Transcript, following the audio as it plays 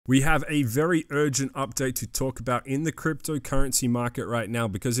We have a very urgent update to talk about in the cryptocurrency market right now,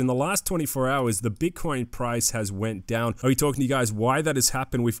 because in the last 24 hours, the Bitcoin price has went down. I'll be talking to you guys why that has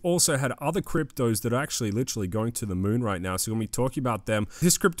happened. We've also had other cryptos that are actually literally going to the moon right now. So when we talk about them,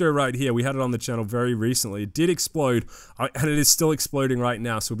 this crypto right here, we had it on the channel very recently. It did explode and it is still exploding right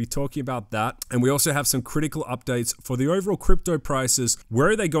now. So we'll be talking about that. And we also have some critical updates for the overall crypto prices. Where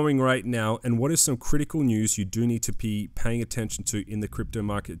are they going right now? And what is some critical news you do need to be paying attention to in the crypto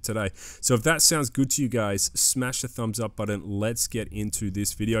market today? So if that sounds good to you guys, smash the thumbs up button. Let's get into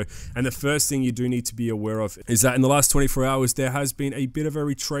this video. And the first thing you do need to be aware of is that in the last 24 hours, there has been a bit of a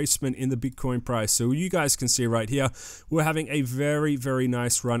retracement in the Bitcoin price. So you guys can see right here, we're having a very, very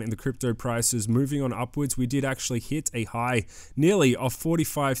nice run in the crypto prices, moving on upwards. We did actually hit a high nearly of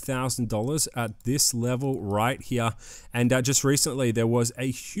 $45,000 at this level right here. And just recently, there was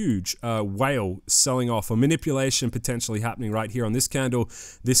a huge whale selling off, or manipulation potentially happening right here on this candle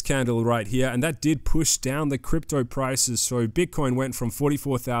right here, and that did push down the crypto prices. So Bitcoin went from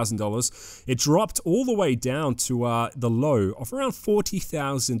 $44,000, it dropped all the way down to the low of around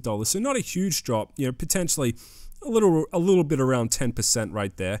 $40,000. So not a huge drop, you know, potentially a little bit around 10%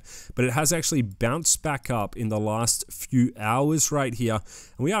 right there, but it has actually bounced back up in the last few hours right here,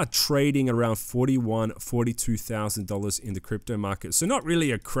 and we are trading around $42,000 in the crypto market. So not really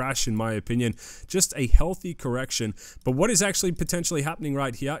a crash in my opinion, just a healthy correction. But what is actually potentially happening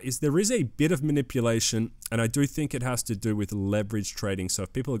right here is there is a bit of manipulation, and I do think it has to do with leverage trading. So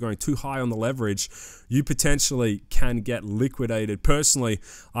if people are going too high on the leverage, you potentially can get liquidated. Personally,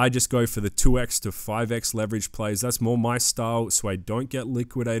 I just go for the 2x to 5x leverage plays. That's more my style, so I don't get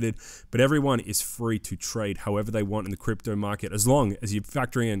liquidated. But everyone is free to trade however they want in the crypto market, as long as you're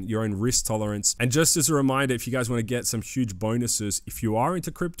factoring in your own risk tolerance. And just as a reminder, if you guys want to get some huge bonuses, if you are into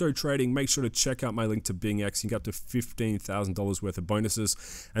crypto trading, make sure to check out my link to BINGX. You can get up to $15,000 worth of bonuses,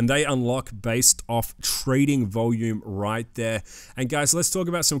 and they unlock based off trading volume right there. And guys, let's talk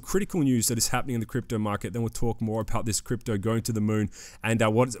about some critical news that is happening in the crypto market. Then we'll talk more about this crypto going to the moon, and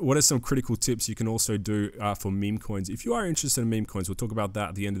what are some critical tips you can also do for Memecoins. If you are interested in Memecoins, we'll talk about that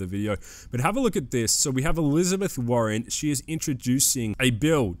at the end of the video. But have a look at this. So we have Elizabeth Warren. She is introducing a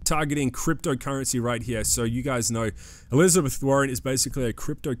bill targeting cryptocurrency right here. So you guys know Elizabeth Warren is basically a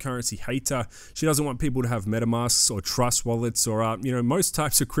cryptocurrency hater. She doesn't want people to have MetaMasks or trust wallets or you know, most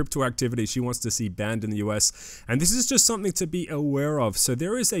types of crypto activity she wants to see banned in the US. And this is just something to be aware of. So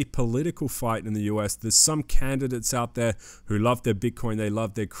there is a political fight in the US. There's some candidates out there who love their Bitcoin, they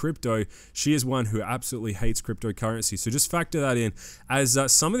love their crypto. She is one who absolutely hates cryptocurrency. So just factor that in as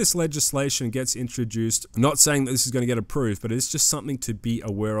some of this legislation gets introduced. I'm not saying that this is going to get approved, but it's just something to be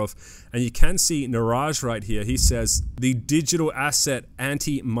aware of. And you can see Niraj right here. He says the Digital Asset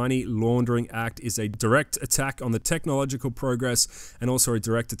Anti-Money Laundering Act is a direct attack on the technological progress and also a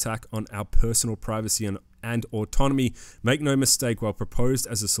direct attack on our personal privacy and autonomy. Make no mistake, while proposed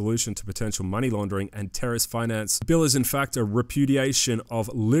as a solution to potential money laundering and terrorist finance, the bill is in fact a repudiation of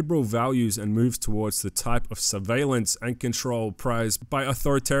liberal values and moves towards the type of surveillance and control prized by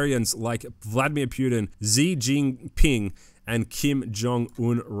authoritarians like Vladimir Putin, Xi Jinping, and Kim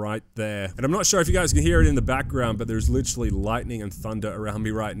Jong-un right there. And I'm not sure if you guys can hear it in the background, but there's literally lightning and thunder around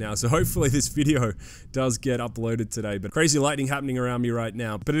me right now. So hopefully this video does get uploaded today. But crazy lightning happening around me right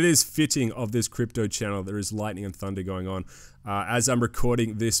now. But it is fitting of this crypto channel. There is lightning and thunder going on as I'm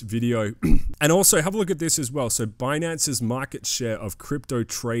recording this video. And also have a look at this as well. So Binance's market share of crypto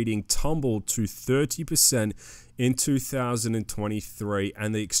trading tumbled to 30% in 2023,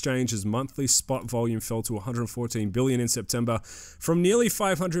 and the exchange's monthly spot volume fell to 114 billion in September from nearly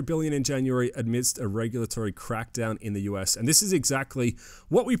 500 billion in January amidst a regulatory crackdown in the US. And this is exactly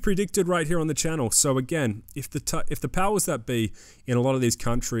what we predicted right here on the channel. So again, if the powers that be in a lot of these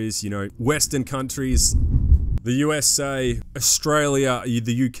countries, you know, Western countries, the USA, Australia,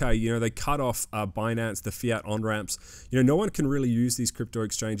 the UK, you know, they cut off Binance, the fiat on-ramps. You know, no one can really use these crypto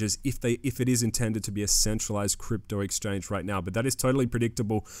exchanges if it is intended to be a centralized crypto exchange right now. But that is totally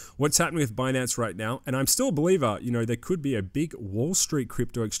predictable what's happening with Binance right now. And I'm still a believer, you know, there could be a big Wall Street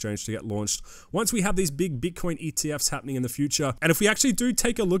crypto exchange to get launched once we have these big Bitcoin ETFs happening in the future. And if we actually do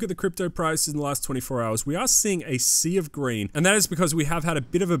take a look at the crypto prices in the last 24 hours, we are seeing a sea of green. And that is because we have had a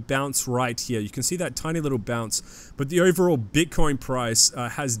bit of a bounce right here. You can see that tiny little bounce bounce, but the overall Bitcoin price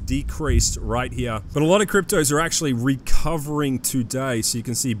has decreased right here. But a lot of cryptos are actually recovering today. So you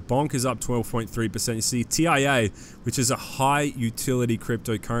can see Bonk is up 12.3%. You see TIA, which is a high utility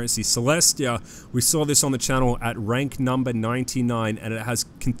cryptocurrency. Celestia, we saw this on the channel at rank number 99, and it has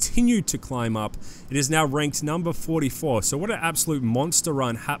continued to climb up. It is now ranked number 44. So what an absolute monster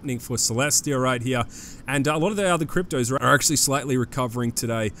run happening for Celestia right here. And a lot of the other cryptos are actually slightly recovering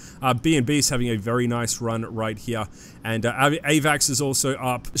today. BNB is having a very nice run right here. And AVAX is also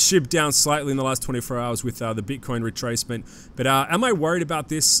up. SHIB down slightly in the last 24 hours with the Bitcoin retracement. But am I worried about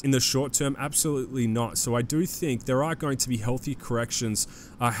this in the short term? Absolutely not. So I do think there are going to be healthy corrections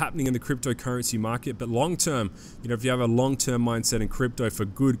happening in the cryptocurrency market. But long term, you know, if you have a long-term mindset in crypto for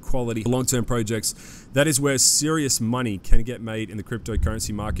good quality long-term projects, that is where serious money can get made in the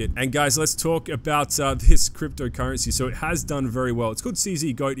cryptocurrency market. And guys, let's talk about this cryptocurrency. So it has done very well. It's called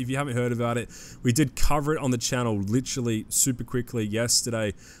ZEUS. If you haven't heard about it, we did cover it on the channel literally super quickly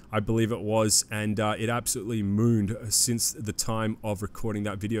yesterday, I believe it was, and it absolutely mooned since the time of recording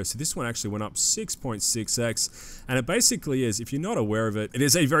that video. So this one actually went up 6.6x, and it basically is, if you're not aware of it, it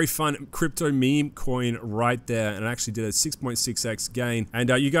is a very fun crypto meme coin right there, and it actually did a 6.6x gain. And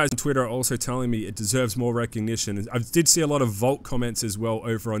you guys on Twitter are also telling me it deserves more recognition. I did see a lot of Vault comments as well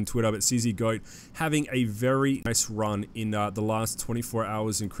over on Twitter, but ZEUS having a very nice run in the last 24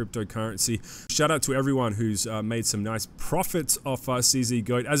 hours in cryptocurrency. Shout out to everyone who's made some nice profits off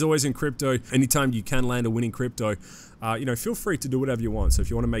ZEUS. As always in crypto, anytime you can land a winning crypto, you know, feel free to do whatever you want. So if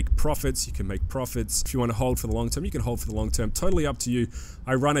you want to make profits, you can make profits. If you want to hold for the long term, you can hold for the long term. Totally up to you.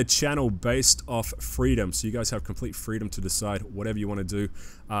 I run a channel based off freedom. So you guys have complete freedom to decide whatever you want to do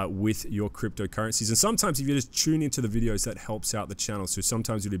with your cryptocurrencies. And sometimes if you just tune into the videos, that helps out the channel. So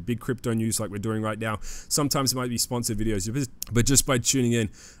sometimes you do big crypto news like we're doing right now. Sometimes it might be sponsored videos, but just by tuning in,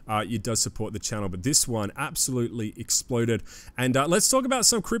 it does support the channel. But this one absolutely exploded. And let's talk about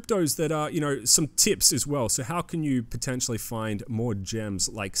some cryptos that are, you know, some tips as well. So how can you potentially find more gems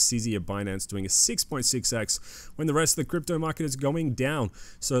like CZ or Binance doing a 6.6x when the rest of the crypto market is going down?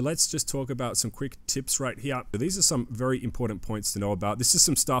 So let's just talk about some quick tips right here. These are some very important points to know about. This is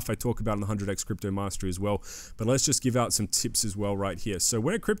some stuff I talk about in the 100x Crypto Mastery as well, but let's just give out some tips as well right here. So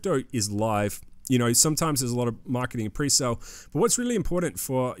when a crypto is live, you know, sometimes there's a lot of marketing and pre-sale, but what's really important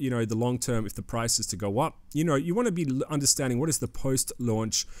for, you know, the long term, if the price is to go up, you know, you want to be understanding what is the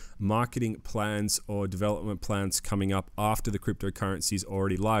post-launch marketing plans or development plans coming up after the cryptocurrency is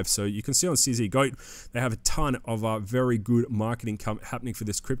already live. So you can see on ZEUS, they have a ton of very good marketing happening for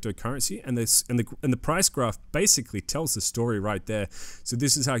this cryptocurrency, and the price graph basically tells the story right there. So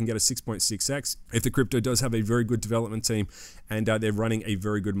this is how I can get a 6.6x if the crypto does have a very good development team and they're running a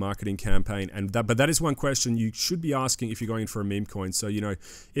very good marketing campaign. And but that is one question you should be asking if you're going for a meme coin. So, you know,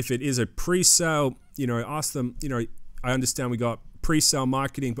 if it is a pre-sale, you know, ask them, you know, I understand we got pre-sale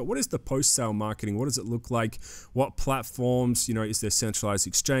marketing, but what is the post-sale marketing? What does it look like? What platforms, you know, is there centralized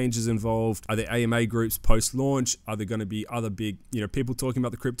exchanges involved? Are there AMA groups post-launch? Are there going to be other big, you know, people talking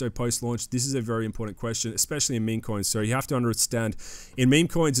about the crypto post-launch? This is a very important question, especially in meme coins. So you have to understand in meme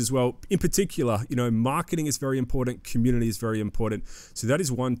coins as well, in particular, you know, marketing is very important. Community is very important. So that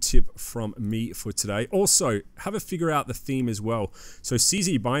is one tip from me for today. Also, have a figure out the theme as well. So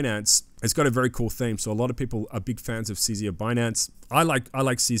CZ Binance, it's got a very cool theme. So a lot of people are big fans of CZ or Binance. I like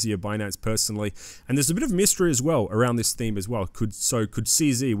CZ or Binance personally. And there's a bit of mystery as well around this theme as well. Could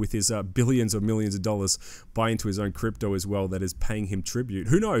CZ with his billions or millions of dollars buy into his own crypto as well that is paying him tribute?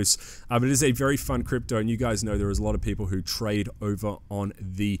 Who knows? But it is a very fun crypto. And you guys know there is a lot of people who trade over on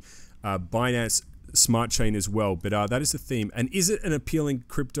the Binance smart chain as well, but that is the theme. And is it an appealing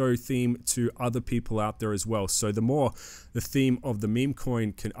crypto theme to other people out there as well? So the more the theme of the meme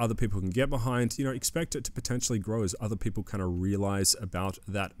coin other people can get behind, you know, expect it to potentially grow as other people kind of realize about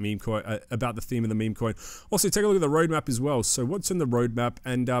that meme coin, about the theme of the meme coin. Also, take a look at the roadmap as well. So what's in the roadmap?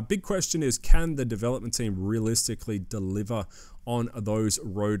 And big question is, can the development team realistically deliver on those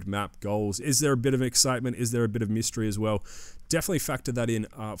roadmap goals? Is there a bit of excitement? Is there a bit of mystery as well? Definitely factor that in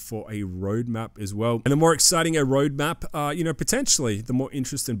for a roadmap as well. And the more exciting a roadmap, you know, potentially the more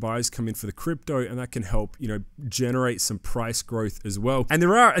interested buyers come in for the crypto, and that can help, you know, generate some price growth as well. And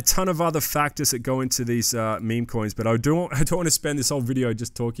there are a ton of other factors that go into these meme coins, but I don't want to spend this whole video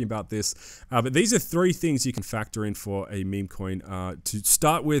just talking about this. But these are 3 things you can factor in for a meme coin to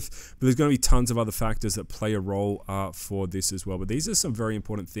start with, but there's going to be tons of other factors that play a role for this as well. well. But these are some very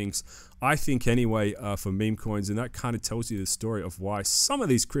important things, I think anyway, for meme coins, and that kind of tells you the story of why some of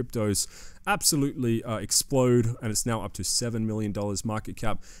these cryptos absolutely explode, and it's now up to $7 million market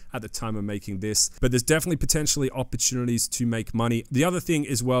cap at the time of making this. But there's definitely potentially opportunities to make money. The other thing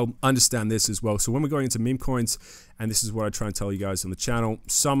as well, understand this as well. So when we're going into meme coins, and this is what I try and tell you guys on the channel,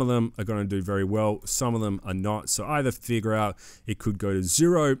 some of them are going to do very well, some of them are not. So either figure out it could go to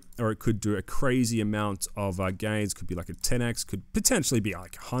 0, or it could do a crazy amount of gains, could be like a 10x, could potentially be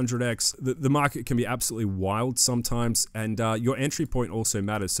like 100x. The market can be absolutely wild sometimes, and your entry point also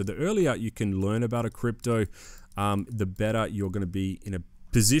matters. So the earlier you can learn about a crypto, the better you're going to be in a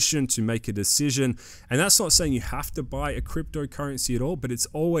position to make a decision. And that's not saying you have to buy a cryptocurrency at all, but it's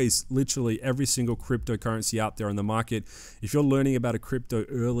always literally every single cryptocurrency out there on the market. If you're learning about a crypto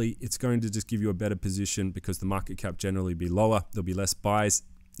early, it's going to just give you a better position because the market cap generally be lower. There'll be less buys,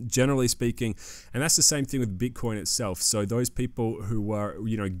 generally speaking. And that's the same thing with Bitcoin itself. So those people who were,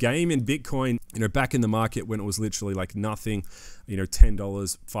 game in Bitcoin, back in the market when it was literally like nothing, $10,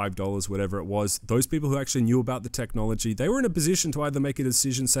 $5, whatever it was, those people who actually knew about the technology, they were in a position to either make a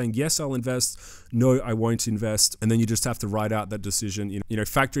decision saying, yes, I'll invest, no, I won't invest. And then you just have to write out that decision,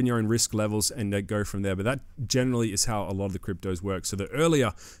 factor in your own risk levels and go from there. But that generally is how a lot of the cryptos work. So the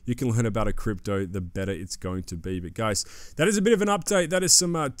earlier you can learn about a crypto, the better it's going to be. But guys, that is a bit of an update. That is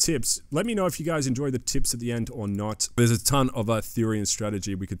some tips. Let me know if you guys enjoy the tips at the end or not. There's a ton of theory and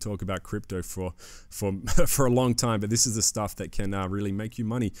strategy. We could talk about crypto for a long time, but this is the stuff that can really make you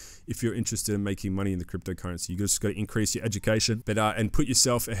money if you're interested in making money in the cryptocurrency. You just got to increase your education, but and put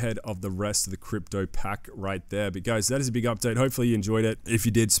yourself ahead of the rest of the crypto pack right there. But guys, that is a big update. Hopefully you enjoyed it. If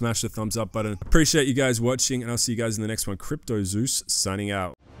you did, smash the thumbs up button. Appreciate you guys watching, and I'll see you guys in the next one. Crypto ZEUS signing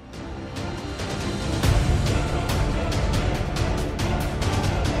out.